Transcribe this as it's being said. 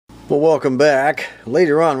Well, welcome back.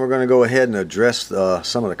 Later on, we're going to go ahead and address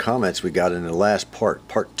some of the comments we got in the last part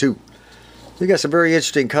 2. We got some very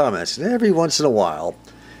interesting comments. And every once in a while,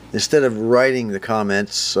 instead of writing the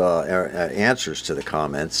comments, answers to the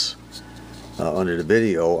comments under the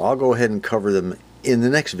video, I'll go ahead and cover them in the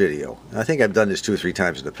next video. I think I've done this 2 or 3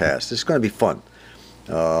 times in the past. It's going to be fun.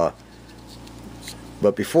 But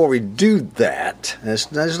before we do that,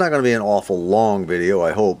 it's not going to be an awful long video,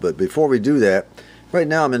 I hope, but before we do that, right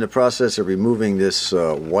now I'm in the process of removing this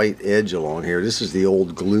white edge along here. This is the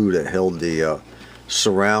old glue that held the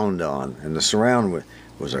surround on, and the surround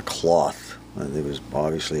was a cloth. It was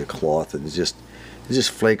obviously a cloth, and it just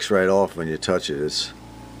flakes right off when you touch it. Just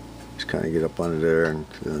kind of get up under there, and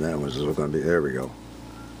that one's going to be, there we go.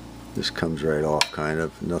 This comes right off, kind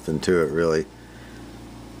of, nothing to it really.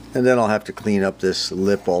 And then I'll have to clean up this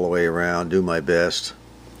lip all the way around, do my best.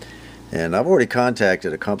 And I've already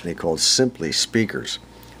contacted a company called Simply Speakers.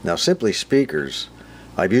 Now, Simply Speakers,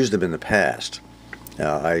 I've used them in the past.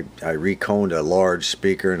 I reconed a large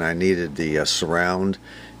speaker and I needed the surround,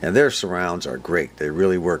 and their surrounds are great. They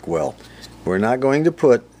really work well. We're not going to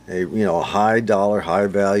put a high dollar, high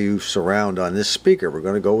value surround on this speaker. We're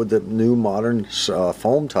going to go with the new modern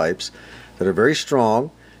foam types that are very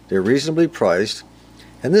strong. They're reasonably priced.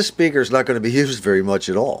 And this speaker is not going to be used very much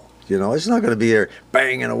at all. It's not going to be there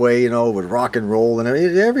banging away, with rock and roll. And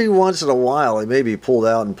every once in a while it may be pulled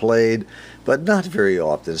out and played, but not very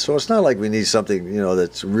often. So it's not like we need something,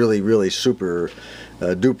 that's really, really super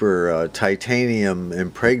duper titanium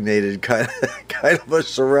impregnated kind of a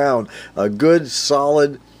surround. A good,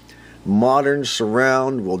 solid, modern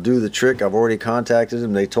surround will do the trick. I've already contacted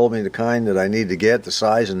them. They told me the kind that I need to get, the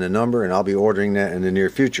size and the number, and I'll be ordering that in the near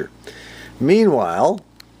future. Meanwhile,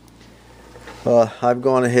 I've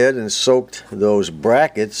gone ahead and soaked those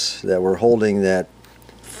brackets that were holding that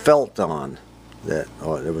felt on. It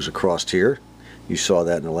was across here. You saw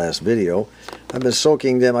that in the last video. I've been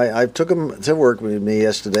soaking them. I took them to work with me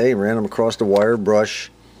yesterday and ran them across the wire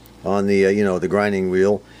brush on the the grinding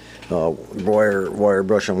wheel. Wire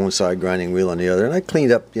brush on one side, grinding wheel on the other, and I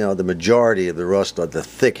cleaned up the majority of the rust, the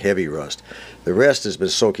thick, heavy rust. The rest has been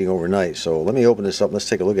soaking overnight. So let me open this up. Let's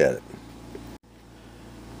take a look at it.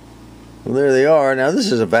 Well, there they are. Now,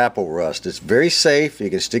 this is evapor rust. It's very safe.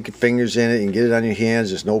 You can stick your fingers in it. You can get it on your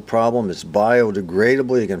hands. There's no problem. It's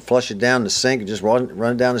biodegradable. You can flush it down the sink and just run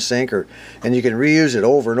it down the sink, and you can reuse it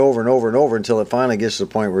over and over and over and over until it finally gets to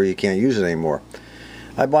the point where you can't use it anymore.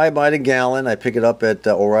 I buy by the gallon. I pick it up at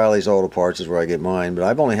O'Reilly's Auto Parts is where I get mine, but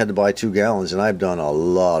I've only had to buy 2 gallons, and I've done a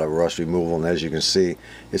lot of rust removal, and as you can see,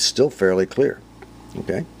 it's still fairly clear.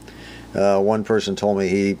 Okay. One person told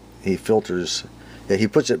me he filters. Yeah, he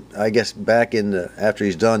puts it, I guess, back in after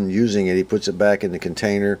he's done using it, he puts it back in the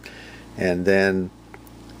container, and then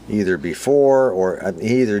either before, or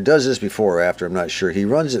he either does this before or after, I'm not sure, he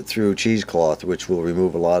runs it through cheesecloth, which will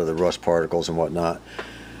remove a lot of the rust particles and whatnot.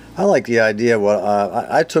 I like the idea.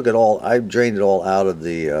 I took it all, I drained it all out of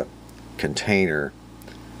the container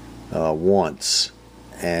once,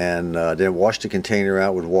 and then washed the container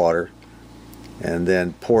out with water, and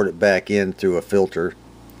then poured it back in through a filter.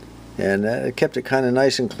 And it kept it kind of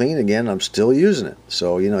nice and clean again. I'm still using it.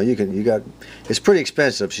 So, it's pretty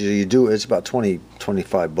expensive. So it's about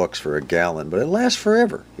 25 bucks for a gallon, but it lasts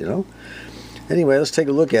forever, Anyway, let's take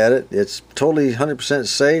a look at it. It's totally 100%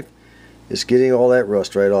 safe. It's getting all that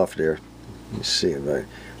rust right off there. Let me see if I'm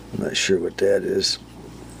not sure what that is.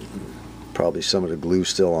 Probably some of the glue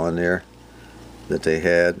still on there that they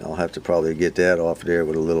had. I'll have to probably get that off there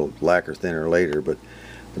with a little lacquer thinner later, but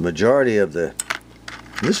the majority of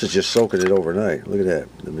this is just soaking it overnight. Look at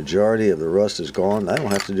that. The majority of the rust is gone. I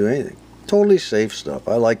don't have to do anything. Totally safe stuff.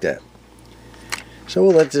 I like that. So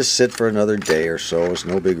we'll let this sit for another day or so. It's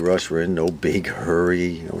no big rush. We're in no big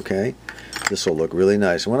hurry. Okay. This will look really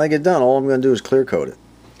nice. When I get done, all I'm going to do is clear coat it.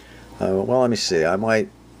 Well, let me see. I might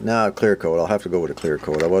now clear coat. I'll have to go with a clear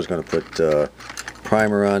coat. I was going to put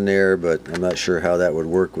primer on there, but I'm not sure how that would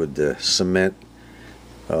work with the cement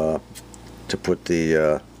to put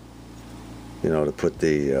the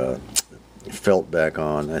felt back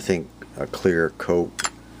on. I think a clear coat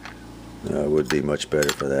would be much better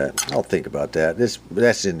for that. I'll think about that.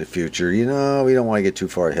 That's in the future. We don't want to get too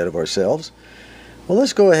far ahead of ourselves. Well,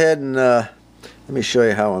 let's go ahead and let me show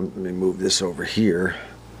you how let me move this over here.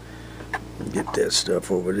 Get that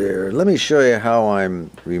stuff over there. Let me show you how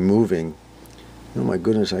I'm removing. Oh my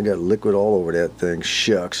goodness, I got liquid all over that thing.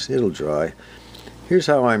 Shucks, it'll dry. Here's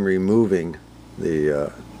how I'm removing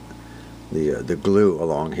the glue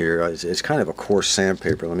along here. It's kind of a coarse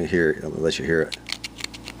sandpaper. Let me let you hear it.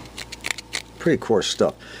 Pretty coarse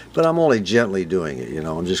stuff, but I'm only gently doing it.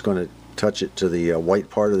 I'm just going to touch it to the white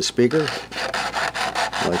part of the speaker,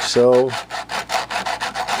 like so.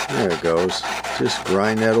 There it goes. Just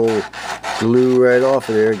grind that old glue right off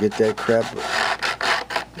of there, get that crap.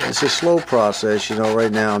 It's a slow process, you know.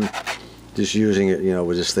 Right now I'm just using it, you know,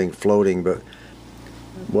 with this thing floating, but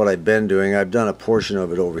what I've been doing, I've done a portion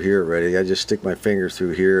of it over here already. I just stick my finger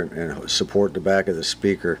through here and support the back of the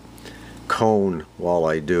speaker cone while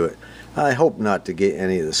I do it. I hope not to get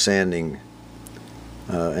any of the sanding,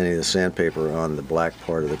 any of the sandpaper on the black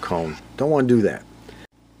part of the cone. Don't want to do that.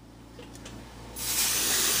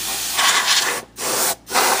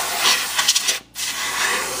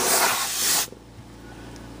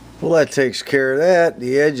 Well, that takes care of that.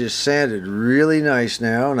 The edge is sanded really nice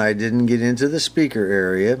now, and I didn't get into the speaker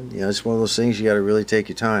area. You know, it's one of those things you got to really take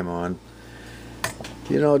your time on.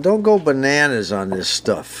 You know, don't go bananas on this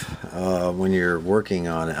stuff when you're working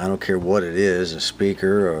on it. I don't care what it is, a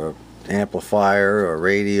speaker, or amplifier, or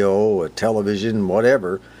radio, a television,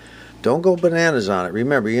 whatever. Don't go bananas on it.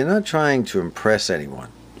 Remember, you're not trying to impress anyone.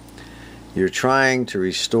 You're trying to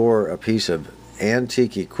restore a piece of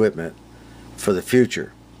antique equipment for the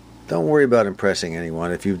future. Don't worry about impressing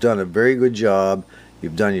anyone. If you've done a very good job,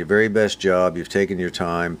 you've done your very best job, you've taken your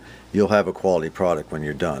time, you'll have a quality product when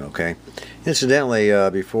you're done, okay? Incidentally,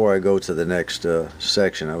 before I go to the next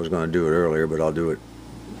section, I was going to do it earlier, but I'll do it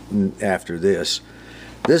after this.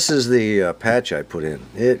 This is the patch I put in.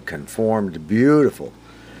 It conformed beautiful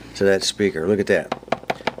to that speaker. Look at that.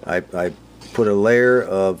 I put a layer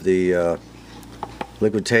of the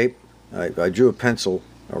liquid tape. I drew a pencil.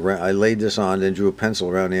 I laid this on, then drew a pencil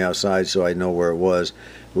around the outside so I know where it was.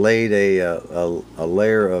 Laid a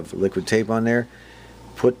layer of liquid tape on there.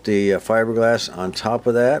 Put the fiberglass on top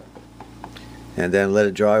of that, and then let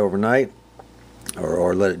it dry overnight,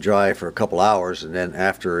 or let it dry for a couple hours. And then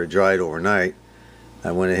after it dried overnight,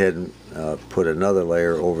 I went ahead and put another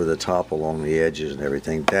layer over the top along the edges and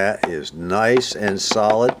everything. That is nice and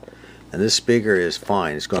solid, and this speaker is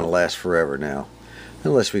fine. It's going to last forever now.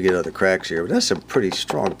 Unless we get other cracks here. But that's some pretty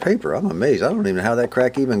strong paper. I'm amazed. I don't even know how that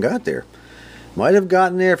crack even got there. Might have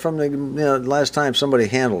gotten there from the last time somebody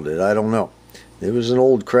handled it. I don't know. It was an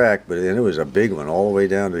old crack, but it was a big one all the way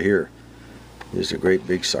down to here. Just a great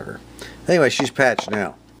big sucker. Anyway, she's patched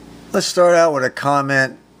now. Let's start out with a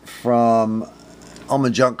comment from I'm a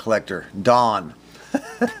Junk Collector, Don.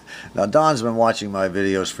 Now, Don's been watching my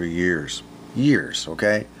videos for years. Years,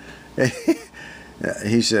 okay?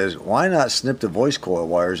 He says, why not snip the voice coil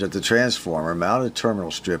wires at the transformer, mount a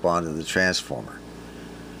terminal strip onto the transformer?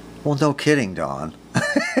 Well, no kidding, Don.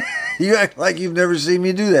 You act like you've never seen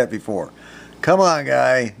me do that before. Come on,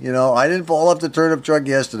 guy. You know, I didn't fall off the turnip truck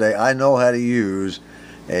yesterday. I know how to use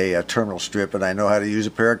a terminal strip, and I know how to use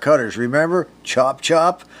a pair of cutters. Remember? Chop,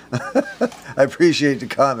 chop. I appreciate the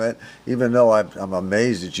comment, even though I'm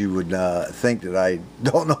amazed that you would think that I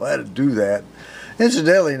don't know how to do that.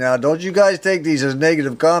 Incidentally, now, don't you guys take these as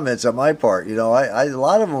negative comments on my part. You know, a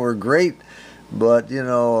lot of them were great, but, you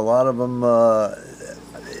know, a lot of them,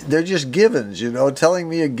 they're just givens, you know. Telling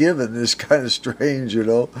me a given is kind of strange, you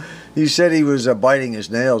know. He said he was biting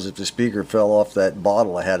his nails if the speaker fell off that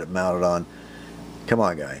bottle I had it mounted on. Come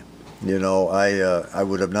on, guy. You know, I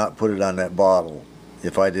would have not put it on that bottle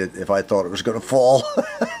if I thought it was going to fall.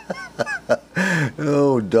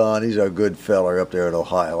 Oh, Don, he's a good feller up there in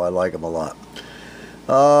Ohio. I like him a lot.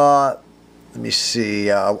 Let me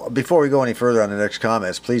see. Before we go any further on the next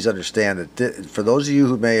comments, please understand that for those of you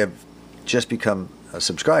who may have just become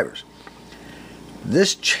subscribers,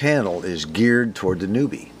 this channel is geared toward the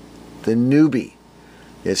newbie. The newbie.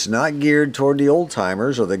 It's not geared toward the old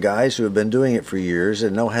timers or the guys who have been doing it for years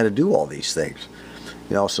and know how to do all these things.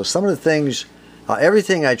 You know, so some of the things,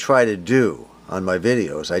 everything I try to do on my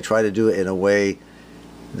videos, I try to do it in a way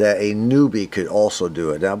that a newbie could also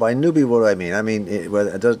do it. Now, by newbie, what do I mean? I mean,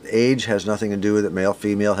 age has nothing to do with it. Male,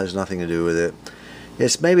 female has nothing to do with it.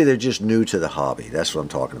 It's maybe they're just new to the hobby. That's what I'm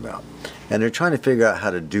talking about. And they're trying to figure out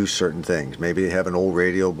how to do certain things. Maybe they have an old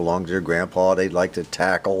radio belonged to their grandpa they'd like to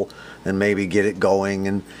tackle and maybe get it going.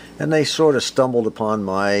 And they sort of stumbled upon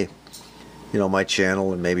my, you know, my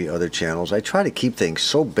channel and maybe other channels. I try to keep things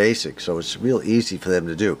so basic so it's real easy for them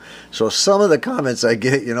to do. So some of the comments I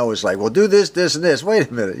get, you know, is like, well, do this, this, and this. Wait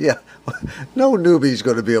a minute. Yeah, no newbie's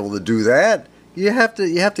going to be able to do that. You have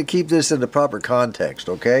to keep this in the proper context,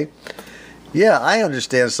 okay? Yeah, I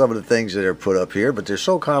understand some of the things that are put up here, but they're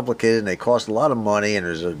so complicated and they cost a lot of money, and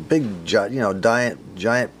there's a big, you know,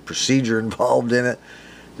 giant procedure involved in it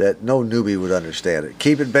that no newbie would understand it.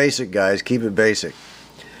 Keep it basic, guys. Keep it basic.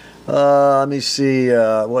 Let me see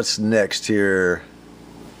what's next here.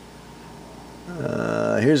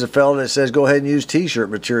 Here's a fella that says go ahead and use t-shirt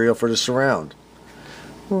material for the surround.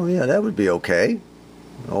 Well, yeah, that would be okay.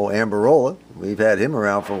 Oh, Rola, we've had him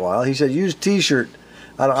around for a while. He said use T-shirt.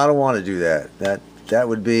 I don't want to do that. That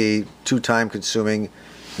would be too time consuming.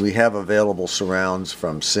 We have available surrounds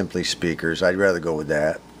from Simply Speakers. I'd rather go with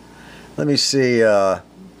that. Let me see. Let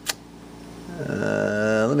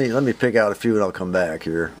me pick out a few and I'll come back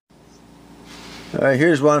here. All right,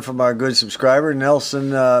 here's one from our good subscriber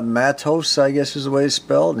Nelson Matos, I guess is the way it's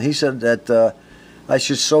spelled, and he said that I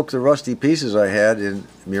should soak the rusty pieces I had in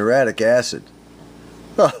muriatic acid.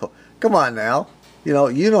 Oh, come on now. You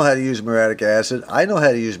know how to use muriatic acid. I know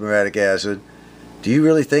how to use muriatic acid. Do you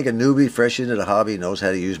really think a newbie fresh into the hobby knows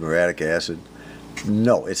how to use muriatic acid?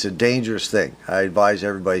 No, it's a dangerous thing. I advise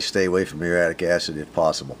everybody stay away from muriatic acid if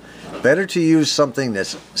possible. Better to use something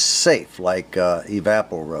that's safe, like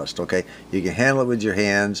evapo-rust, okay? You can handle it with your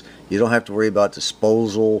hands. You don't have to worry about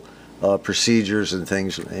disposal procedures and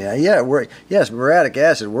things. Yes, muriatic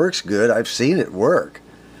acid works good. I've seen it work.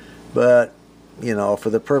 But for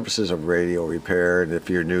the purposes of radio repair, and if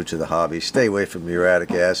you're new to the hobby, stay away from muriatic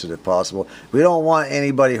acid if possible. We don't want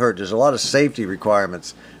anybody hurt. There's a lot of safety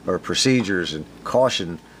requirements or procedures and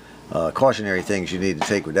cautionary things you need to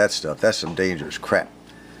take with that stuff. That's some dangerous crap.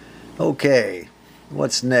 Okay,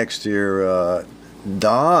 what's next here?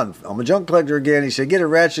 Don, I'm a junk collector again. He said, get a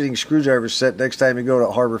ratcheting screwdriver set next time you go to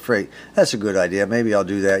Harbor Freight. That's a good idea. Maybe I'll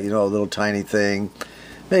do that. A little tiny thing.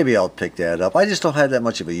 Maybe I'll pick that up. I just don't have that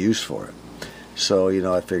much of a use for it. So,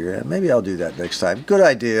 I figure maybe I'll do that next time. Good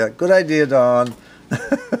idea. Good idea, Don.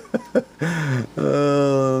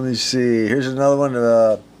 Let me see. Here's another one.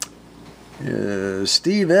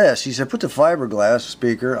 Steve S. He said, put the fiberglass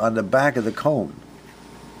speaker on the back of the cone.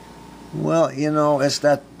 Well,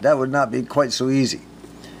 that would not be quite so easy.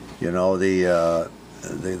 The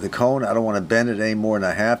cone, I don't want to bend it any more than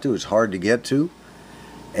I have to. It's hard to get to.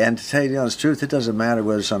 And to tell you the honest truth, it doesn't matter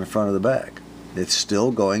whether it's on the front or the back. It's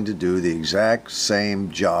still going to do the exact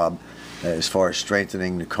same job as far as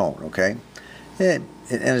strengthening the cone, okay? And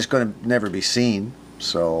it's going to never be seen,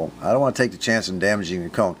 so I don't want to take the chance of damaging the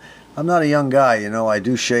cone. I'm not a young guy, I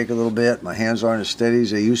do shake a little bit. My hands aren't as steady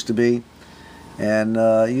as they used to be. And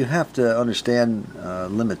you have to understand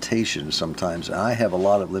limitations sometimes. I have a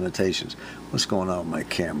lot of limitations. What's going on with my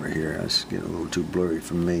camera here? It's getting a little too blurry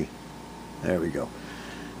for me. There we go.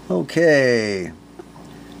 Okay.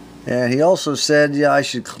 And he also said, yeah, I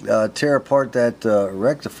should tear apart that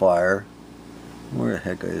rectifier. Where the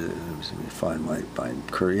heck is it? Let me find my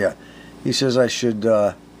curve. Yeah. He says I should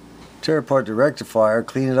tear apart the rectifier,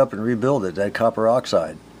 clean it up, and rebuild it, that copper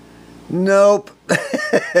oxide. Nope.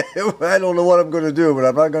 I don't know what I'm going to do, but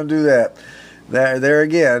I'm not going to do that. There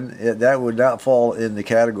again, that would not fall in the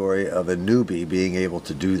category of a newbie being able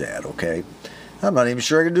to do that, okay? I'm not even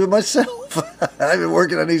sure I can do it myself. I've been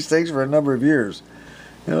working on these things for a number of years.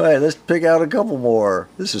 Anyway, let's pick out a couple more.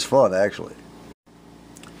 This is fun, actually.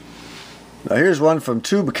 Now, here's one from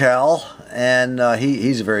Tubacal, and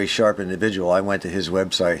he's a very sharp individual. I went to his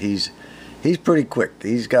website. He's pretty quick.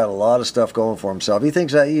 He's got a lot of stuff going for himself. He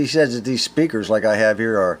says that these speakers, like I have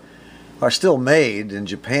here, are still made in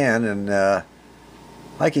Japan, and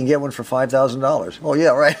I can get one for $5,000. Oh yeah,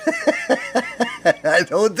 right. I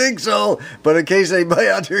don't think so. But in case anybody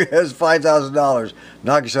out there has $5,000,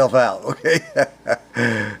 knock yourself out. Okay.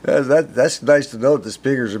 That's nice to know the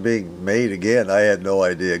speakers are being made again. I had no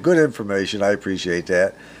idea. Good information. I appreciate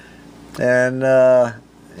that. And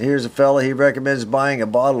here's a fella. He recommends buying a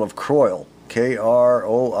bottle of Kroil.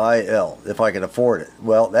 Kroil, if I can afford it.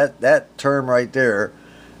 Well, that term right there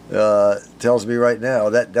tells me right now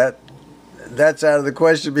that's out of the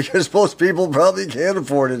question, because most people probably can't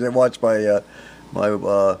afford it and watch my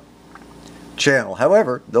channel.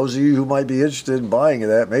 However, those of you who might be interested in buying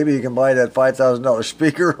that, maybe you can buy that $5,000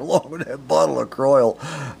 speaker along with that bottle of Kroil.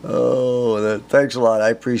 Oh, thanks a lot. I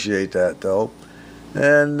appreciate that, though.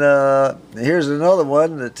 And here's another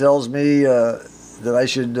one that tells me that I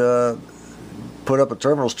should put up a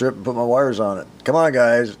terminal strip and put my wires on it. Come on,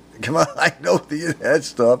 guys. Come on, I know that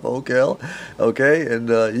stuff. Okay. And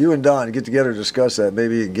you and Don get together to discuss that.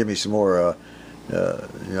 Maybe you can give me some more,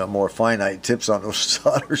 more finite tips on those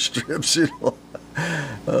solder strips.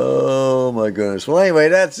 Oh my goodness. Well, anyway,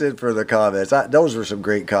 that's it for the comments. Those were some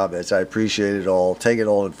great comments. I appreciate it all. Take it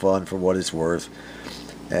all in fun for what it's worth.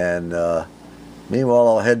 And meanwhile,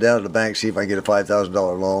 I'll head down to the bank, see if I can get a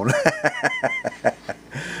 $5,000 loan.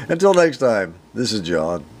 Until next time, this is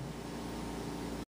John.